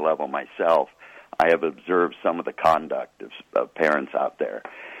relatively high level myself, I have observed some of the conduct of parents out there.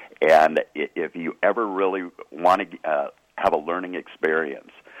 And if you ever really want to have a learning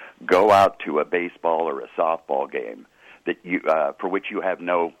experience, go out to a baseball or a softball game that for which you have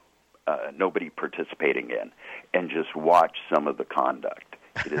nobody participating in, and just watch some of the conduct.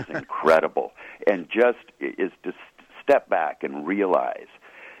 It is incredible. And just is to step back and realize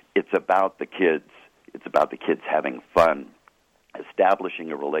it's about the kids. It's about the kids having fun,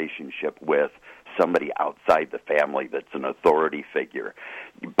 establishing a relationship with somebody outside the family that's an authority figure,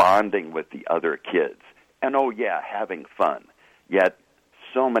 bonding with the other kids, and, having fun. Yet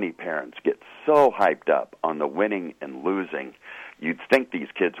so many parents get so hyped up on the winning and losing. You'd think these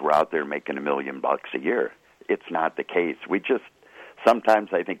kids were out there making $1 million a year. It's not the case. Sometimes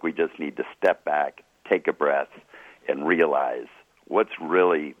I think we just need to step back, take a breath, and realize what's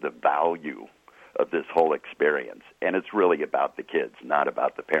really the value of this whole experience. And it's really about the kids, not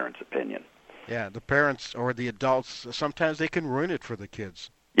about the parents' opinion. Yeah, the parents or the adults, sometimes they can ruin it for the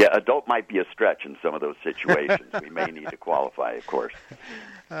kids. Yeah, adult might be a stretch in some of those situations. We may need to qualify, of course.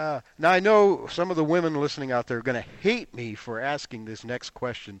 Now, I know some of the women listening out there are going to hate me for asking this next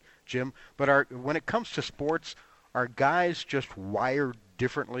question, Jim, but when it comes to sports, are guys just wired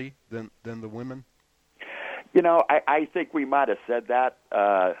differently than the women? I think we might have said that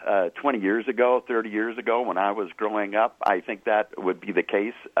 20 years ago, 30 years ago when I was growing up. I think that would be the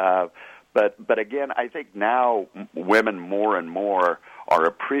case. But again, I think now women more and more are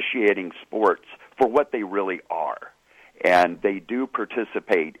appreciating sports for what they really are. And they do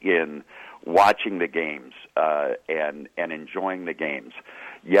participate in watching the games and enjoying the games.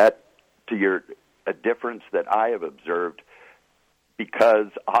 Yet, a difference that I have observed, because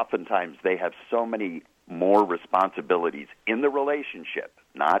oftentimes they have so many more responsibilities in the relationship,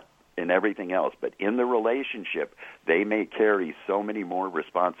 not in everything else, but in the relationship, they may carry so many more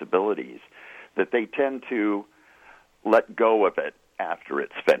responsibilities that they tend to let go of it after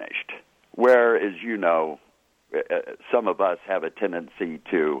it's finished. Where, as you know, some of us have a tendency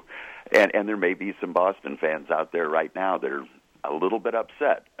to, and there may be some Boston fans out there right now that are a little bit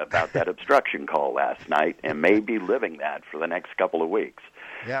upset about that obstruction call last night and may be living that for the next couple of weeks.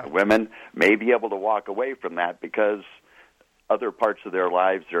 Yeah. Women may be able to walk away from that because other parts of their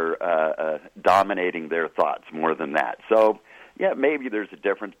lives are dominating their thoughts more than that. So, yeah, maybe there's a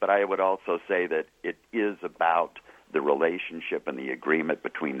difference, but I would also say that it is about the relationship and the agreement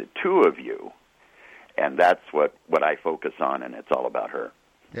between the two of you, and that's what I focus on, and it's all about her.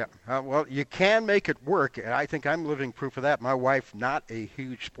 Yeah, well, you can make it work, and I think I'm living proof of that. My wife, not a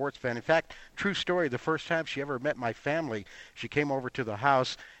huge sports fan. In fact, true story, the first time she ever met my family, she came over to the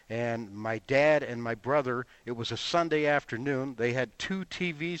house, and my dad and my brother, it was a Sunday afternoon. They had two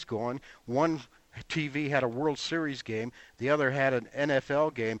TVs going. One TV had a World Series game, the other had an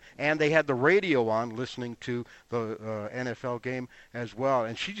NFL game, and they had the radio on listening to the NFL game as well.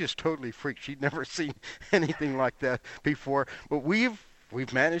 And she just totally freaked. She'd never seen anything like that before. But we've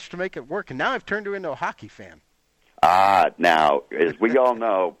managed to make it work, and now I've turned her into a hockey fan. Now, as we all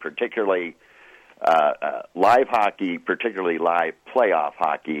know, particularly live hockey, particularly live playoff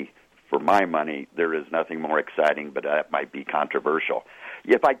hockey, for my money, there is nothing more exciting, but that might be controversial.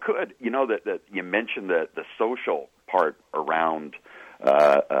 If I could, you know, that you mentioned the social part around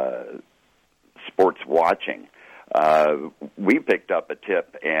sports watching. We picked up a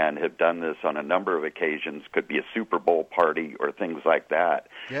tip and have done this on a number of occasions. Could be a Super Bowl party or things like that.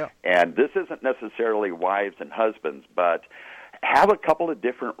 Yeah. And this isn't necessarily wives and husbands, but have a couple of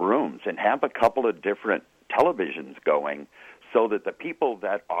different rooms and have a couple of different televisions going so that the people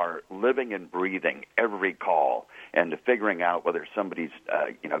that are living and breathing every call and figuring out whether somebody's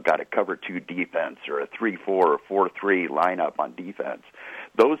got a cover 2 defense or a 3-4 or 4-3 lineup on defense,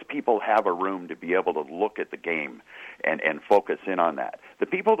 those people have a room to be able to look at the game and focus in on that. The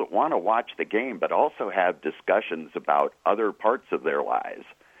people that want to watch the game but also have discussions about other parts of their lives,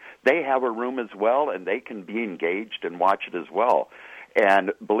 they have a room as well, and they can be engaged and watch it as well.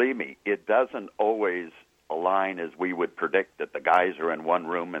 And believe me, it doesn't always align as we would predict that the guys are in one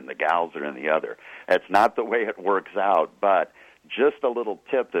room and the gals are in the other. That's not the way it works out, but just a little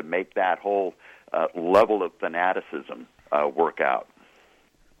tip to make that whole level of fanaticism work out.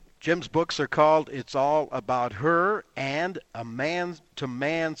 Jim's books are called It's All About Her and A Man's to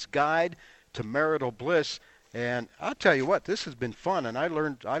Man's Guide to Marital Bliss. And I'll tell you what, this has been fun, and I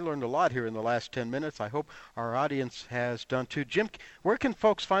learned a lot here in the last 10 minutes. I hope our audience has done too. Jim, where can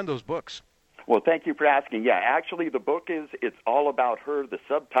folks find those books? Well, thank you for asking. Yeah, actually, the book is It's All About Her. The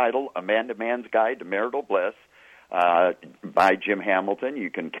subtitle, A Man to Man's Guide to Marital Bliss, by Jim Hamilton.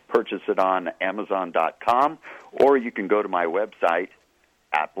 You can purchase it on Amazon.com, or you can go to my website,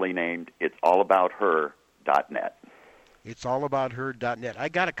 aptly named it'sallabouther.net. It'sallabouther.net. I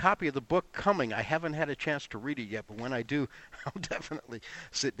got a copy of the book coming. I haven't had a chance to read it yet, but when I do, I'll definitely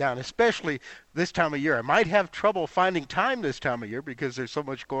sit down, especially this time of year. I might have trouble finding time this time of year because there's so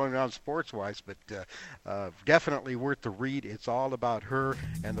much going on sports-wise, but definitely worth the read. It's All About Her,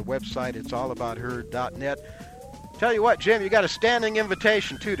 and the website, it'sallabouther.net. Tell you what, Jim, you got a standing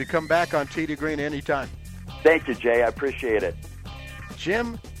invitation, too, to come back on Tee to Green anytime. Thank you, Jay. I appreciate it.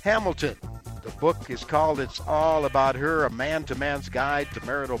 Jim Hamilton. The book is called It's All About Her, A Man to Man's Guide to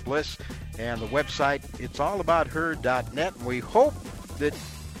Marital Bliss, and the website, it'sallabouther.net. And we hope that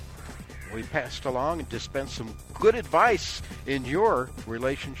we passed along and dispensed some good advice in your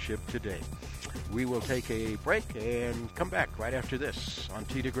relationship today. We will take a break and come back right after this on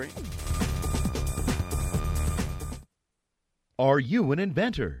Tee to Green. Are you an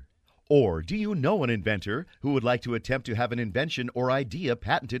inventor? Or do you know an inventor who would like to attempt to have an invention or idea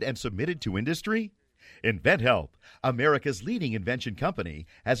patented and submitted to industry? InventHelp, America's leading invention company,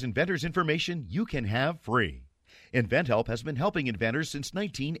 has inventors' information you can have free. InventHelp has been helping inventors since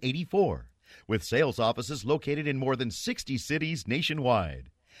 1984, with sales offices located in more than 60 cities nationwide.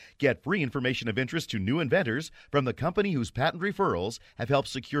 Get free information of interest to new inventors from the company whose patent referrals have helped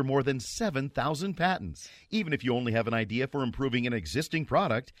secure more than 7,000 patents. Even if you only have an idea for improving an existing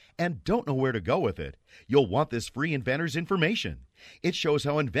product and don't know where to go with it, you'll want this free inventor's information. It shows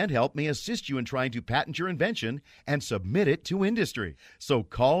how InventHelp may assist you in trying to patent your invention and submit it to industry. So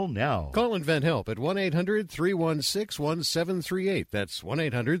call now. Call InventHelp at 1-800-316-1738. That's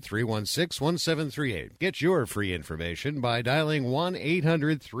 1-800-316-1738. Get your free information by dialing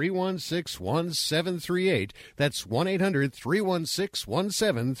 1-800-316-1738. That's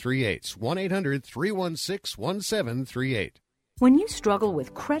 1-800-316-1738. 1-800-316-1738. When you struggle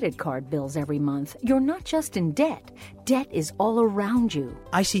with credit card bills every month, you're not just in debt. Debt is all around you.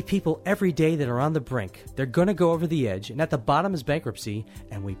 I see people every day that are on the brink. They're going to go over the edge, and at the bottom is bankruptcy,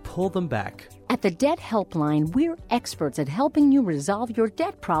 and we pull them back. At the Debt Helpline, we're experts at helping you resolve your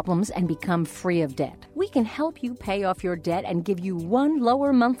debt problems and become free of debt. We can help you pay off your debt and give you one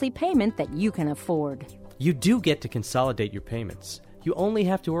lower monthly payment that you can afford. You do get to consolidate your payments. You only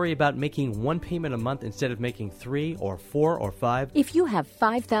have to worry about making one payment a month instead of making 3 or 4 or 5. If you have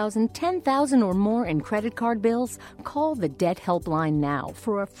 $5,000, $10,000 or more in credit card bills, call the Debt Helpline now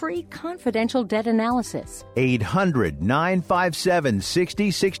for a free confidential debt analysis.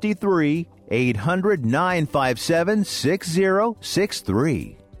 800-957-6063.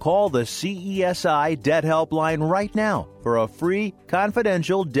 800-957-6063. Call the CESI Debt Helpline right now for a free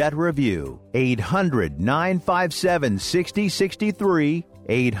confidential debt review. 800-957-6063.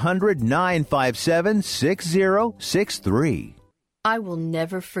 800-957-6063. I will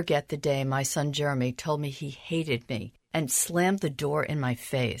never forget the day my son Jeremy told me he hated me and slammed the door in my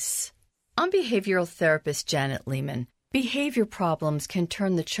face. I'm behavioral therapist Janet Lehman. Behavior problems can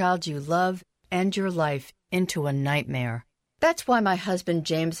turn the child you love and your life into a nightmare. That's why my husband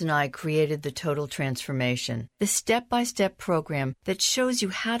James and I created the Total Transformation, the step-by-step program that shows you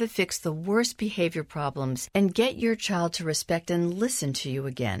how to fix the worst behavior problems and get your child to respect and listen to you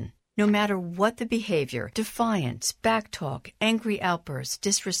again. No matter what the behavior, defiance, backtalk, angry outbursts,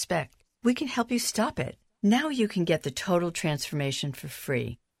 disrespect, we can help you stop it. Now you can get the Total Transformation for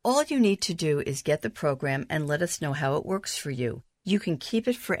free. All you need to do is get the program and let us know how it works for you. You can keep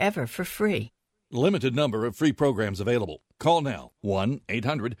it forever for free. Limited number of free programs available. Call now,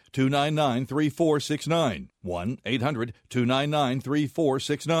 1-800-299-3469.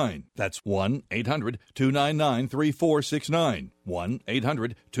 1-800-299-3469. That's 1-800-299-3469.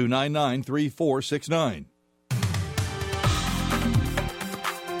 1-800-299-3469.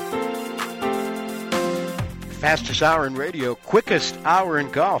 Fastest hour in radio, quickest hour in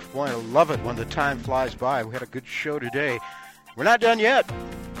golf. Boy, I love it when the time flies by. We had a good show today. We're not done yet.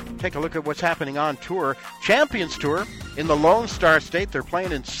 Take a look at what's happening on tour. Champions Tour in the Lone Star State. They're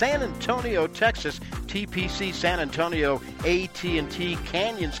playing in San Antonio, Texas. TPC San Antonio AT&T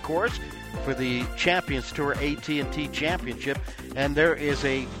Canyons course for the Champions Tour AT&T Championship. And there is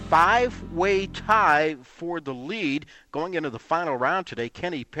a 5-way tie for the lead going into the final round today.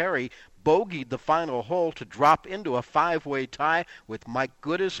 Kenny Perry bogeyed the final hole to drop into a 5-way tie with Mike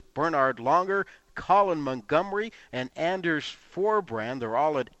Goodis, Bernard Longer, Colin Montgomery, and Anders Forbrand. They're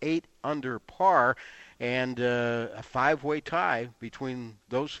all at 8 under par, and a 5-way tie between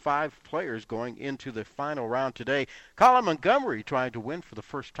those 5 players going into the final round today. Colin Montgomery trying to win for the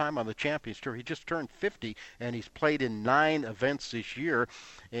first time on the Champions Tour. He just turned 50, and he's played in 9 events this year,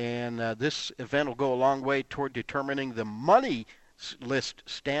 and this event will go a long way toward determining the money list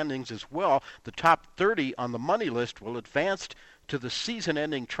standings as well. The top 30 on the money list will advance to the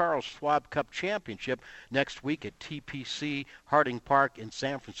season-ending Charles Schwab Cup Championship next week at TPC Harding Park in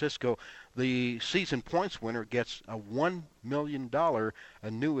San Francisco. The season points winner gets a $1 million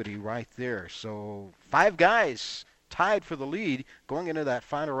annuity right there. So 5 guys tied for the lead going into that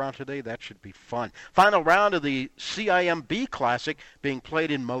final round today. That should be fun. Final round of the CIMB Classic being played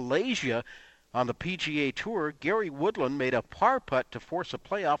in Malaysia on the PGA Tour. Gary Woodland made a par putt to force a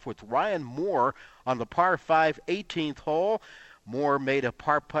playoff with Ryan Moore on the par 5 18th hole. Moore made a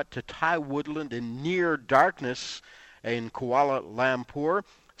par putt to tie Woodland in near darkness in Kuala Lumpur,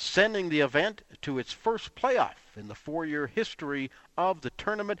 sending the event to its first playoff in the 4-year history of the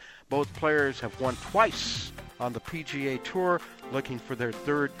tournament. Both players have won twice on the PGA Tour, looking for their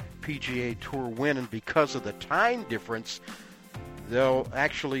 3rd PGA Tour win, and because of the time difference, they'll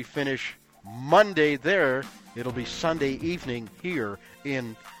actually finish Monday there. It'll be Sunday evening here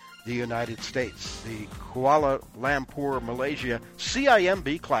in the United States. The Kuala Lumpur, Malaysia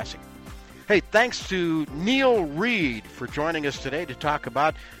CIMB Classic. Hey, thanks to Neil Reed for joining us today to talk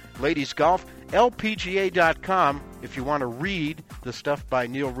about ladies golf. LPGA.com if you want to read the stuff by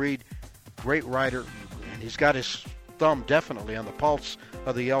Neil Reed. Great writer, and he's got his thumb definitely on the pulse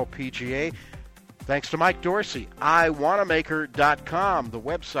of the LPGA. Thanks to Mike Dorsey, iWannamaker.com, the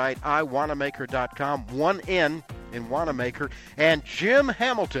website iWannamaker.com, 1 N in Wanamaker, and Jim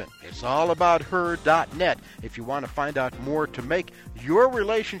Hamilton. It's all about her.net if you want to find out more to make your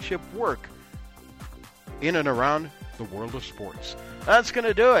relationship work in and around the world of sports. That's going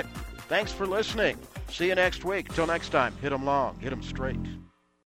to do it. Thanks for listening. See you next week. Till next time, hit 'em long, hit 'em straight.